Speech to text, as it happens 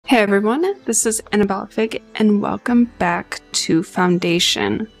Hey everyone, this is Annabella Fig and welcome back to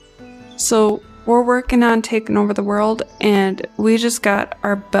Foundation. So we're working on taking over the world and we just got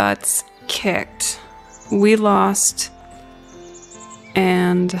our butts kicked. We lost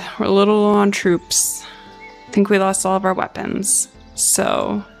and we're a little low on troops. I think we lost all of our weapons,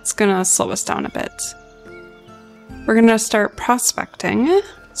 so it's gonna slow us down a bit. We're gonna start prospecting,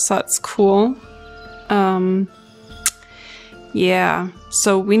 so that's cool. Yeah,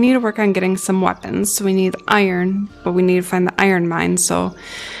 so we need to work on getting some weapons. So we need iron, but we need to find the iron mine. So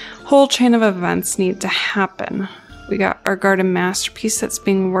whole chain of events need to happen. We got our garden masterpiece that's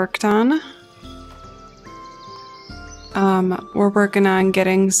being worked on. We're working on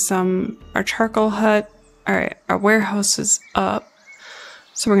getting our charcoal hut. All right, our warehouse is up.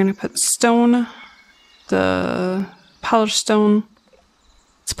 So we're gonna put stone, the polished stone.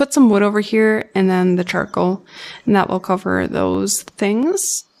 Let's put some wood over here and then the charcoal, and that will cover those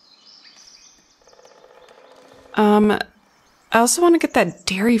things. I also want to get that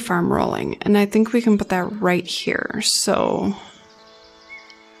dairy farm rolling, and I think we can put that right here. So,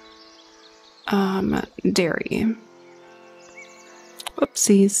 dairy.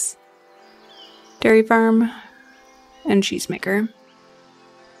 Whoopsies. Dairy farm and cheesemaker.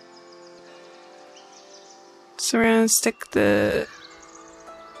 So we're gonna stick the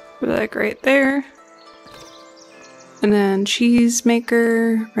like right there, and then cheese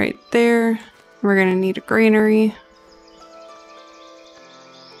maker right there. We're gonna need a granary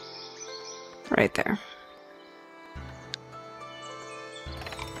right there.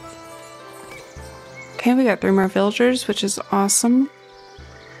 Okay, we got 3 more villagers, which is awesome.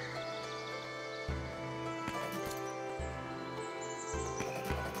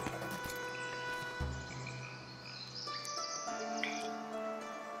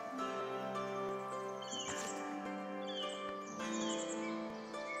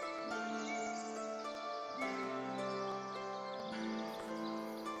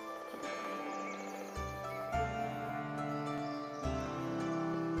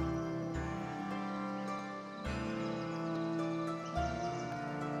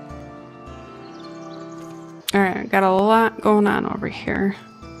 Alright, got a lot going on over here.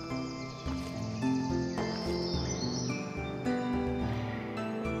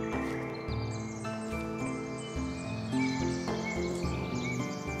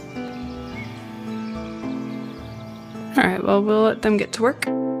 Alright, well, we'll let them get to work.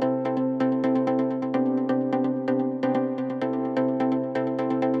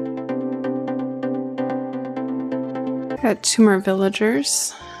 Got 2 more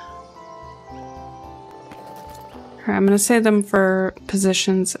villagers. Alright, I'm gonna save them for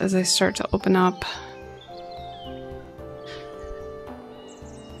positions as I start to open up.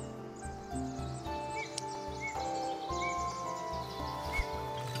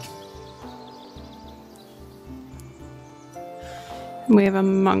 We have a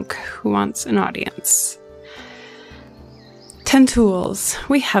monk who wants an audience. 10 tools.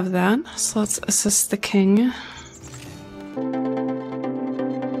 We have that, so let's assist the king.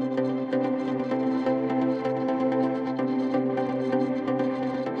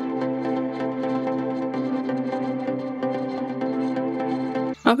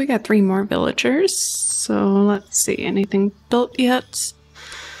 Oh, we got 3 more villagers, so let's see, anything built yet?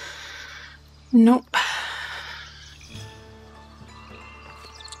 Nope.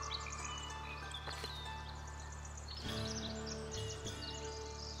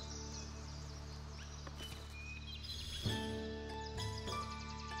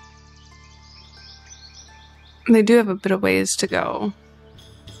 They do have a bit of ways to go.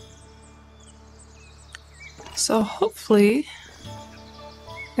 So hopefully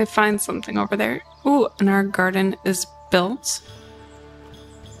I find something over there. Ooh, and our garden is built.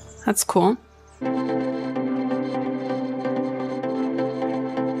 That's cool.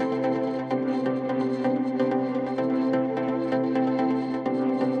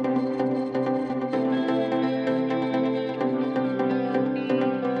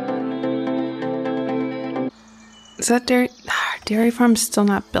 Is that dairy farm's still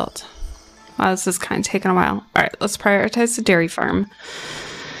not built? Wow, this is kind of taking a while. All right, let's prioritize the dairy farm.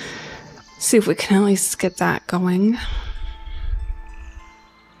 See if we can at least get that going.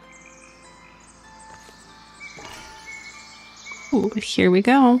 Ooh, here we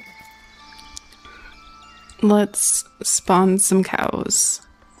go. Let's spawn some cows.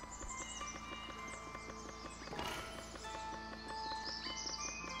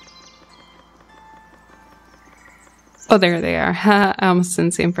 Oh, there they are. I almost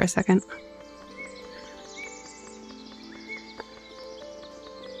didn't see them for a second.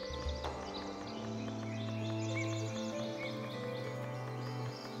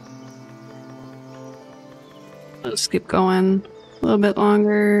 Let's keep going a little bit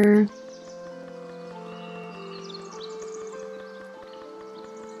longer.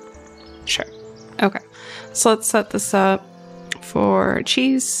 Sure. Okay. So let's set this up for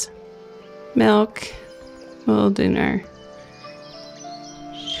cheese, milk. We'll do our...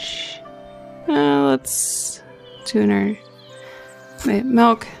 let's do our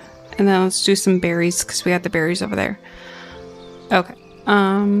milk. And then let's do some berries because we got the berries over there. Okay.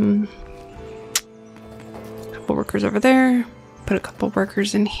 Couple workers over there. Put a couple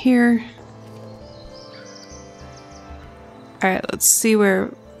workers in here. Alright, let's see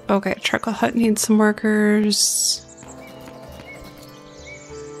where... Okay, Charcoal Hut needs some workers.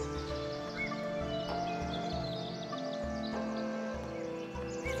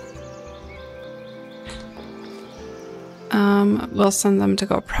 We'll send them to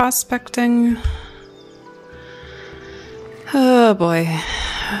go prospecting. Oh boy.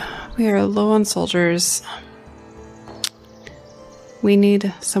 We are low on soldiers. We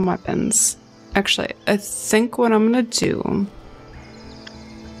need some weapons. Actually, I think what I'm gonna do...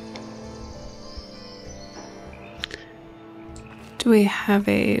 Do we have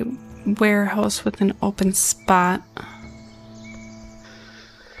a warehouse with an open spot?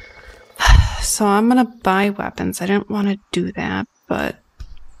 So I'm gonna buy weapons. I didn't want to do that, but...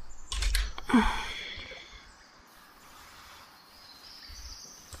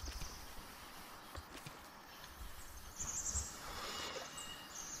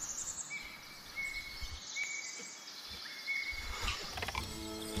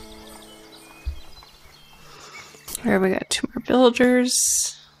 Alright, we got 2 more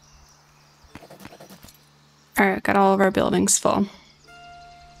villagers. Alright, got all of our buildings full.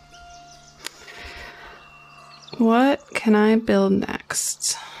 What can I build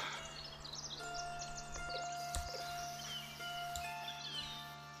next?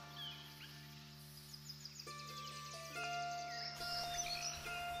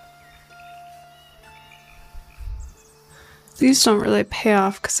 These don't really pay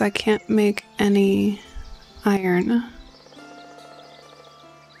off because I can't make any iron.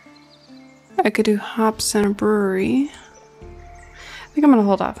 I could do hops and a brewery. I think I'm gonna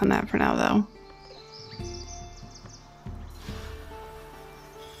hold off on that for now though.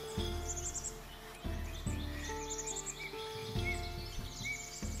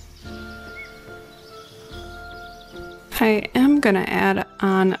 I am gonna add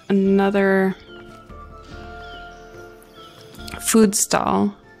on another food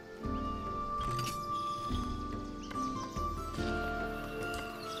stall.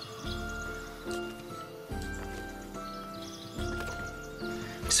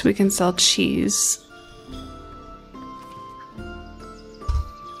 So we can sell cheese.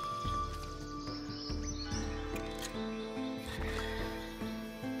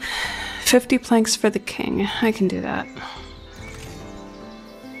 $50 planks for the king. I can do that.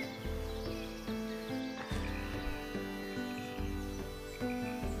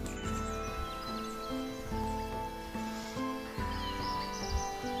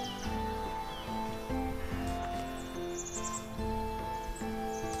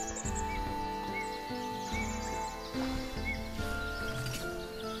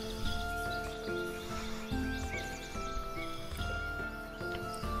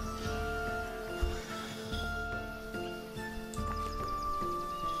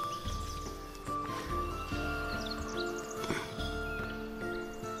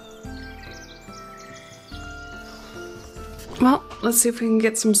 Well, let's see if we can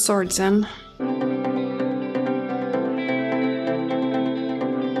get some swords in.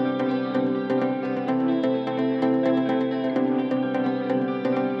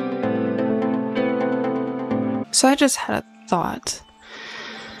 So I just had a thought.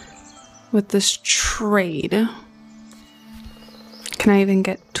 With this trade, can I even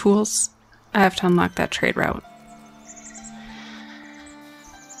get tools? I have to unlock that trade route.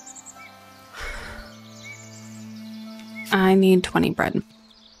 I need 20 bread.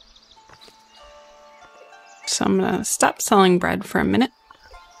 So I'm gonna stop selling bread for a minute.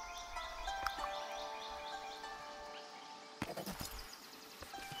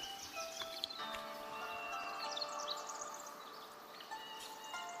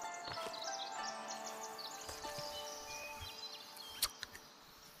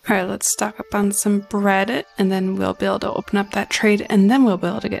 Alright, let's stock up on some bread and then we'll be able to open up that trade and then we'll be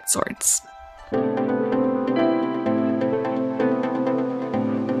able to get swords.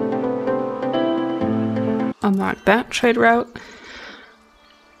 Unlock that trade route.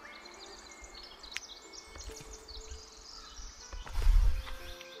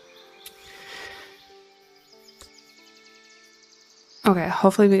 Okay,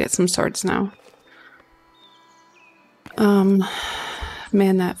 hopefully we get some swords now.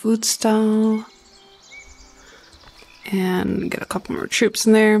 Man that food stall. And get a couple more troops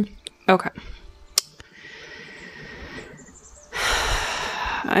in there. Okay.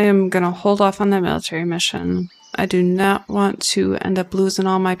 I am gonna hold off on that military mission. I do not want to end up losing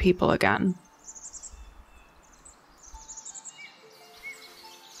all my people again.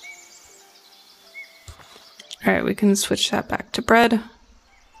 Alright, we can switch that back to bread.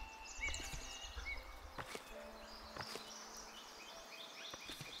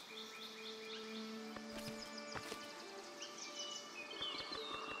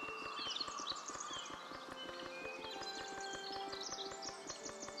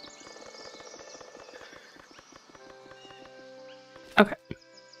 Okay.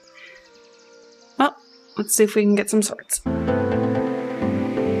 Well, let's see if we can get some swords.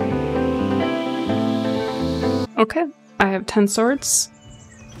 Okay, I have 10 swords.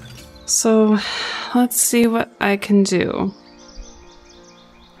 So, let's see what I can do.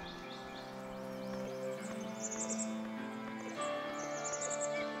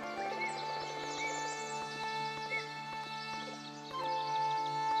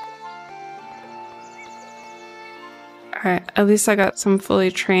 Alright, at least I got some fully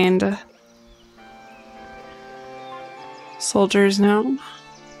trained soldiers now.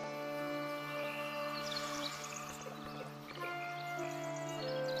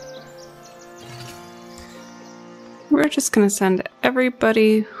 We're just gonna send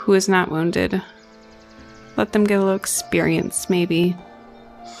everybody who is not wounded. Let them get a little experience, maybe.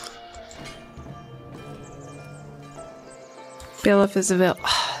 Bailiff is available.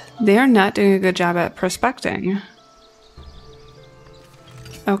 They are not doing a good job at prospecting.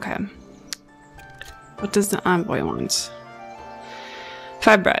 Okay. What does the envoy want?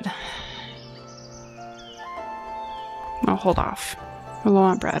 5 bread. I'll hold off. We'll low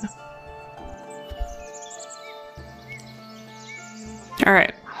on bread.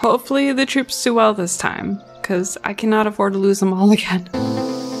 Alright. Hopefully the troops do well this time, because I cannot afford to lose them all again.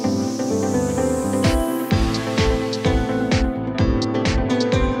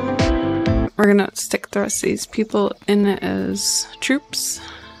 We're gonna stick the rest of these people in as troops.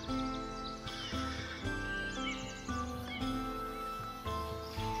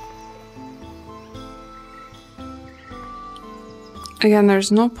 Again,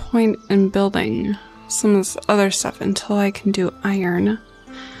 there's no point in building some of this other stuff until I can do iron.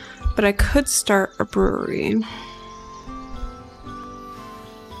 But I could start a brewery.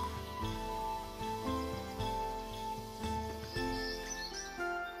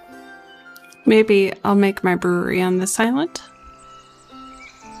 Maybe I'll make my brewery on this island.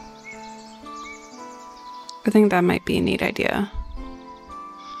 I think that might be a neat idea.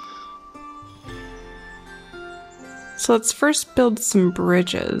 So let's first build some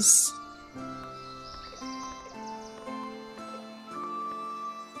bridges.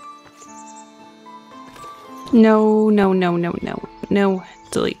 No, no, no, no, no. No,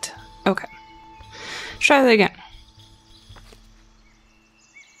 delete. Okay. Try that again.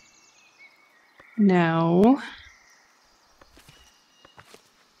 No.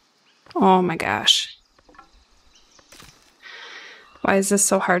 Oh my gosh. Why is this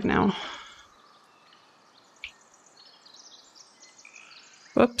so hard now?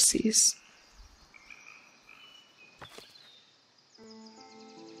 Whoopsies.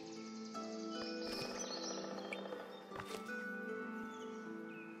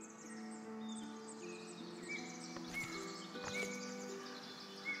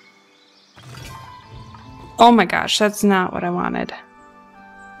 Oh my gosh, that's not what I wanted.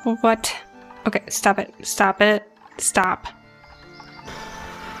 What? Okay, stop it. Stop it. Stop.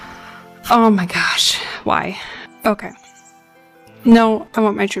 Oh my gosh. Why? Okay. No, I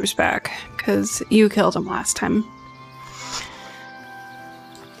want my troops back, because you killed them last time.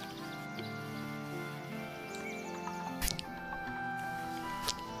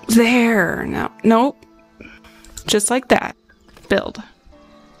 There. No. Nope. Just like that. Build.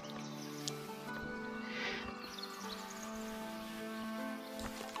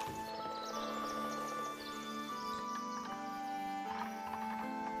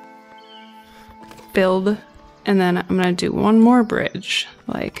 Build, and then I'm gonna do one more bridge,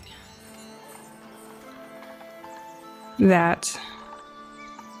 like that.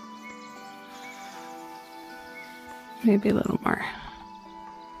 Maybe a little more.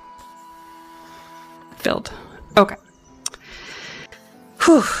 Build. Okay.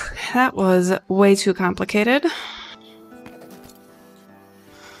 Whew, that was way too complicated.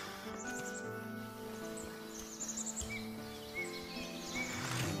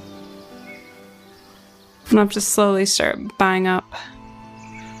 I'm gonna have to slowly start buying up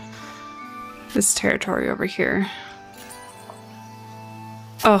this territory over here.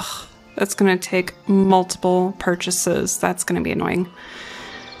 Ugh, that's gonna take multiple purchases. That's gonna be annoying.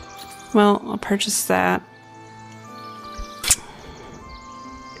 Well, I'll purchase that.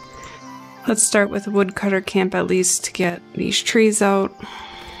 Let's start with a woodcutter camp at least to get these trees out.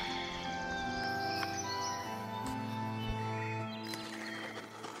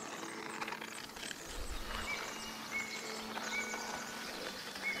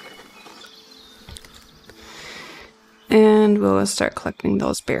 And we'll start collecting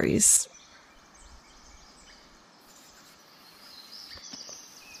those berries.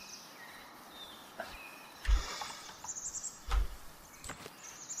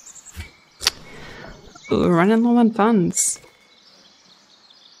 Ooh, we're running low on funds.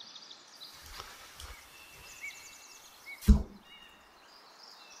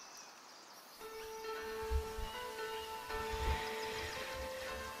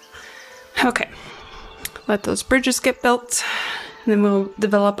 Okay. Let those bridges get built, and then we'll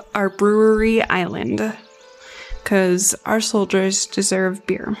develop our brewery island, because our soldiers deserve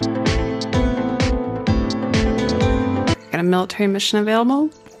beer. Got a military mission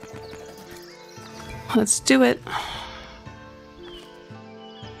available? Let's do it.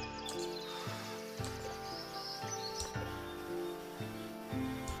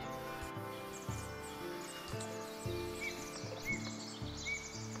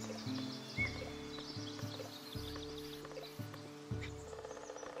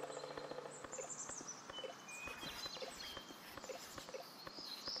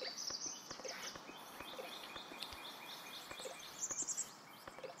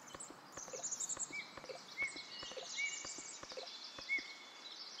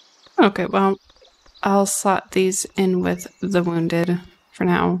 Okay, well, I'll slot these in with the wounded for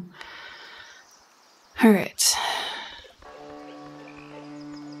now. Alright.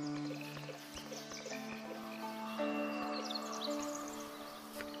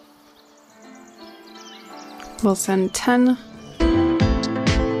 We'll send 10.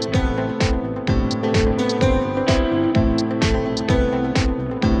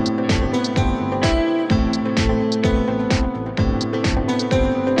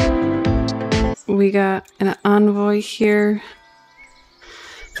 We got an envoy here.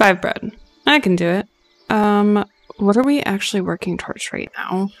 5 bread. I can do it. What are we actually working towards right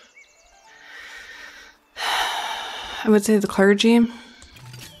now? I would say the clergy.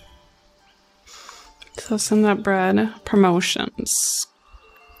 So send that bread. Promotions.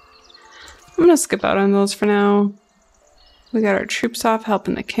 I'm gonna skip out on those for now. We got our troops off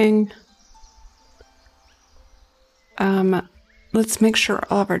helping the king. Let's make sure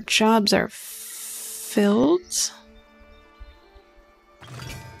all of our jobs are filled.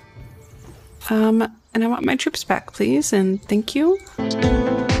 And I want my troops back, please, and thank you.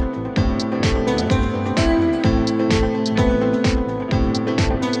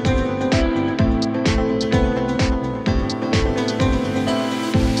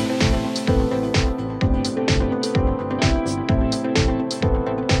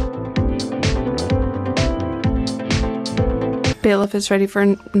 Bailiff is ready for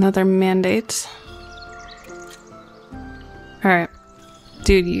another mandate. Alright.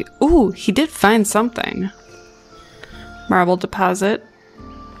 Dude, ooh, he did find something. Marble deposit.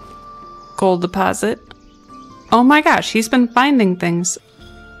 Gold deposit. Oh my gosh, he's been finding things.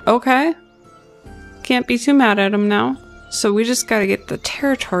 Okay. Can't be too mad at him now. So we just gotta get the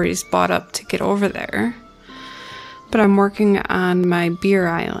territories bought up to get over there. But I'm working on my beer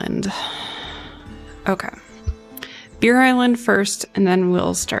island. Okay. Beer island first, and then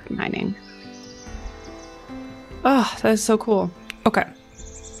we'll start mining. Oh, that is so cool. Okay.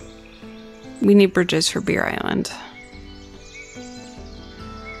 We need bridges for Beer Island.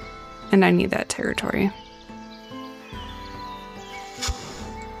 And I need that territory.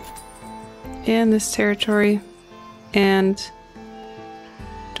 And this territory. And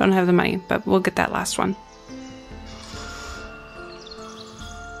don't have the money, but we'll get that last one.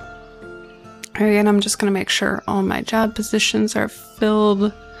 Again, I'm just going to make sure all my job positions are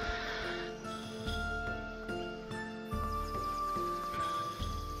filled.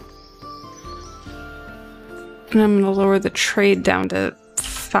 And I'm going to lower the trade down to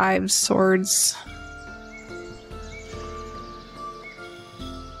 5 swords.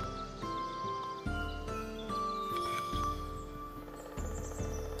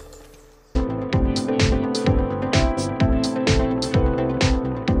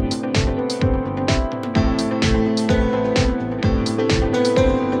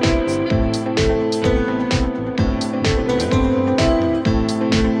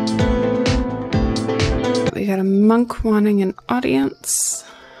 We got a monk wanting an audience.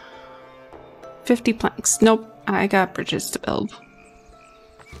 50 planks. Nope, I got bridges to build.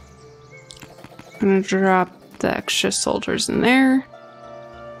 I'm gonna drop the extra soldiers in there.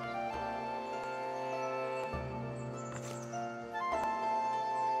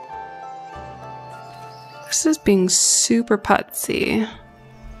 This is being super putsy.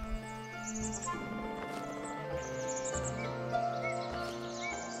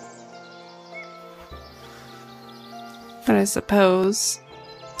 But I suppose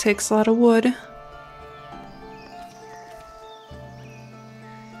it takes a lot of wood.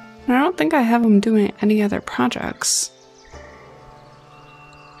 And I don't think I have them doing any other projects.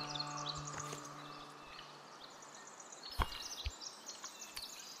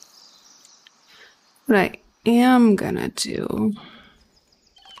 What I am gonna do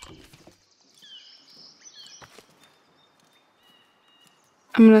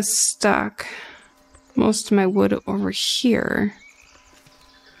I'm gonna stock most of my wood over here.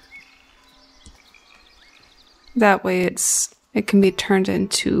 That way it can be turned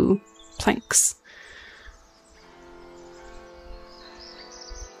into planks.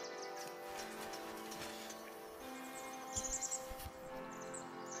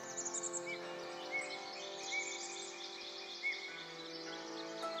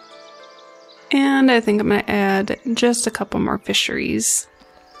 And I think I'm gonna add just a couple more fisheries.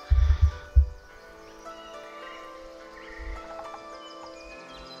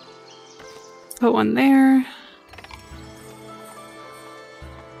 Put one there.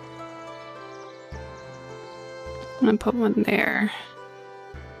 I'm gonna put one there.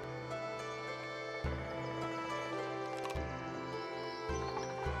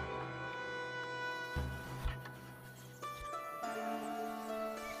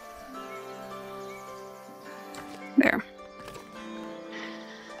 There.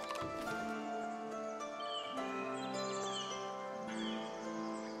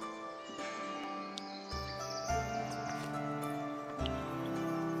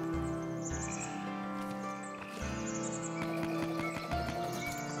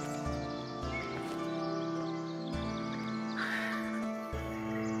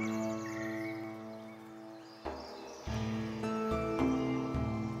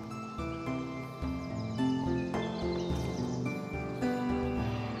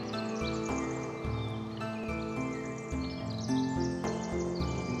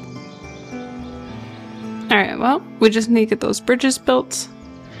 Alright, well, we just need to get those bridges built.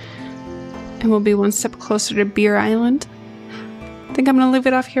 And we'll be one step closer to Beer Island. I think I'm going to leave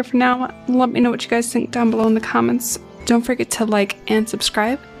it off here for now. Let me know what you guys think down below in the comments. Don't forget to like and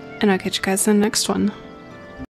subscribe. And I'll catch you guys in the next one.